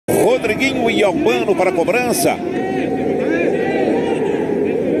Rodriguinho e Albano para a cobrança.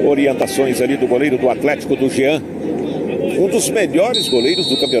 Orientações ali do goleiro do Atlético, do Jean. Um dos melhores goleiros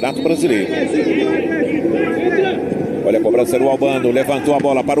do Campeonato Brasileiro. Olha a cobrança do Albano. Levantou a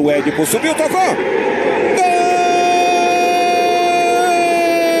bola para o Edipo. Subiu, tocou. Gol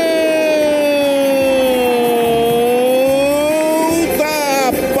da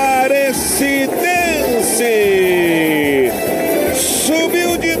Aparecidense.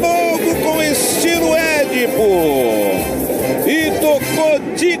 Subiu de novo com estilo Edipo. E tocou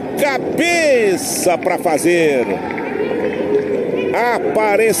de cabeça para fazer.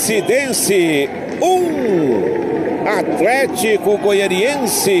 Aparecidense 1, Atlético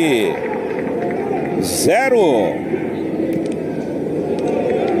Goianiense 0.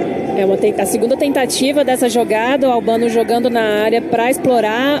 É a segunda tentativa dessa jogada, o Albano jogando na área para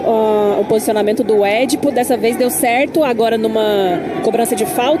explorar o posicionamento do Edipo. Dessa vez deu certo, agora numa cobrança de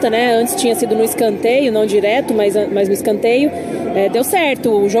falta, né? Antes tinha sido no escanteio, não direto, mas no escanteio. Deu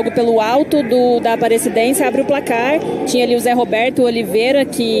certo, o jogo pelo alto da Aparecidense abre o placar. Tinha ali o Zé Roberto e o Oliveira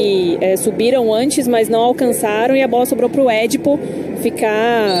que subiram antes, mas não alcançaram, e a bola sobrou para o Edipo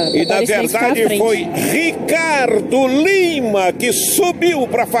ficar. E na verdade foi Ricardo Lima que subiu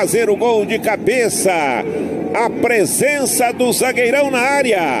para fazer o gol de cabeça. A presença do zagueirão na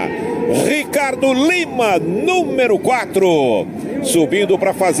área. Ricardo Lima, número 4, subindo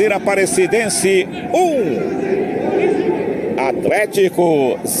para fazer Aparecidense 1.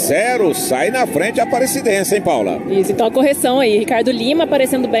 Atlético 0, sai na frente a Aparecidense, hein, Paula? Isso, então a correção aí, Ricardo Lima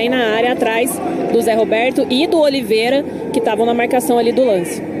aparecendo bem na área, atrás do Zé Roberto e do Oliveira, que estavam na marcação ali do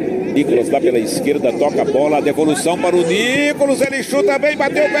lance. Nicolas lá pela esquerda, toca a bola, a devolução para o Nicolas, ele chuta bem,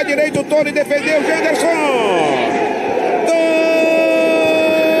 bateu o pé direito, o Tony defendeu, o Janderson!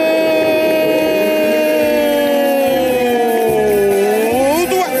 Gol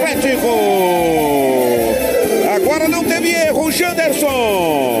do Atlético! Agora não teve erro, Janderson.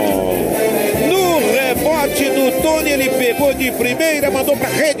 No rebote do Tony, ele pegou de primeira, mandou pra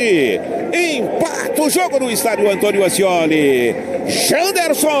rede. Empata o jogo no estádio Antônio Ascioli.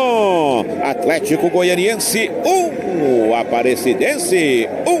 Janderson. Atlético Goianiense 1, Aparecidense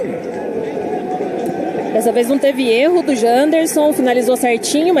 1. Dessa vez não teve erro do Janderson, finalizou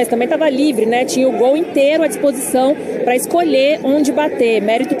certinho, mas também estava livre, né? Tinha o gol inteiro à disposição para escolher onde bater.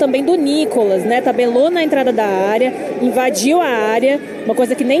 Mérito também do Nicolas, né? Tabelou na entrada da área, invadiu a área, uma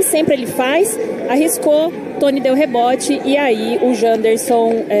coisa que nem sempre ele faz, arriscou, Tony deu rebote e aí o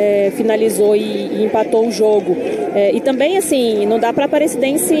Janderson finalizou e empatou o jogo. E também, assim, não dá para a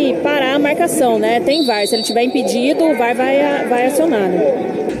Aparecidense parar a marcação, né? Tem VAR, se ele tiver impedido, o VAR vai acionar, né?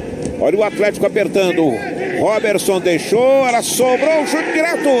 Olha o Atlético apertando. Robertson deixou, ela sobrou, chute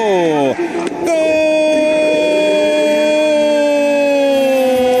direto. Gol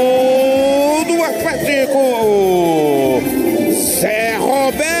do Atlético. Zé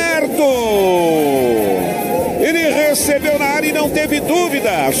Roberto. Ele recebeu na área e não teve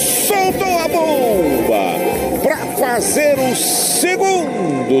dúvida. Soltou a bomba para fazer o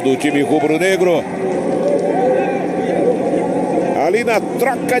segundo do time rubro-negro. Ali na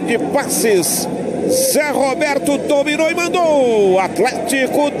troca de passes, Zé Roberto dominou e mandou.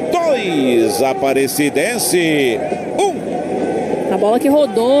 Atlético 2, Aparecidense 1. A bola que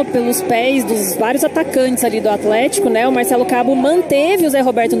rodou pelos pés dos vários atacantes ali do Atlético, né? O Marcelo Cabo manteve o Zé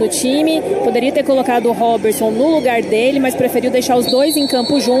Roberto no time, poderia ter colocado o Robertson no lugar dele, mas preferiu deixar os dois em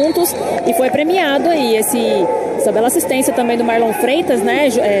campo juntos e foi premiado aí essa bela assistência também do Marlon Freitas, né?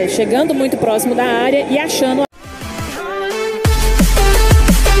 Chegando muito próximo da área e achando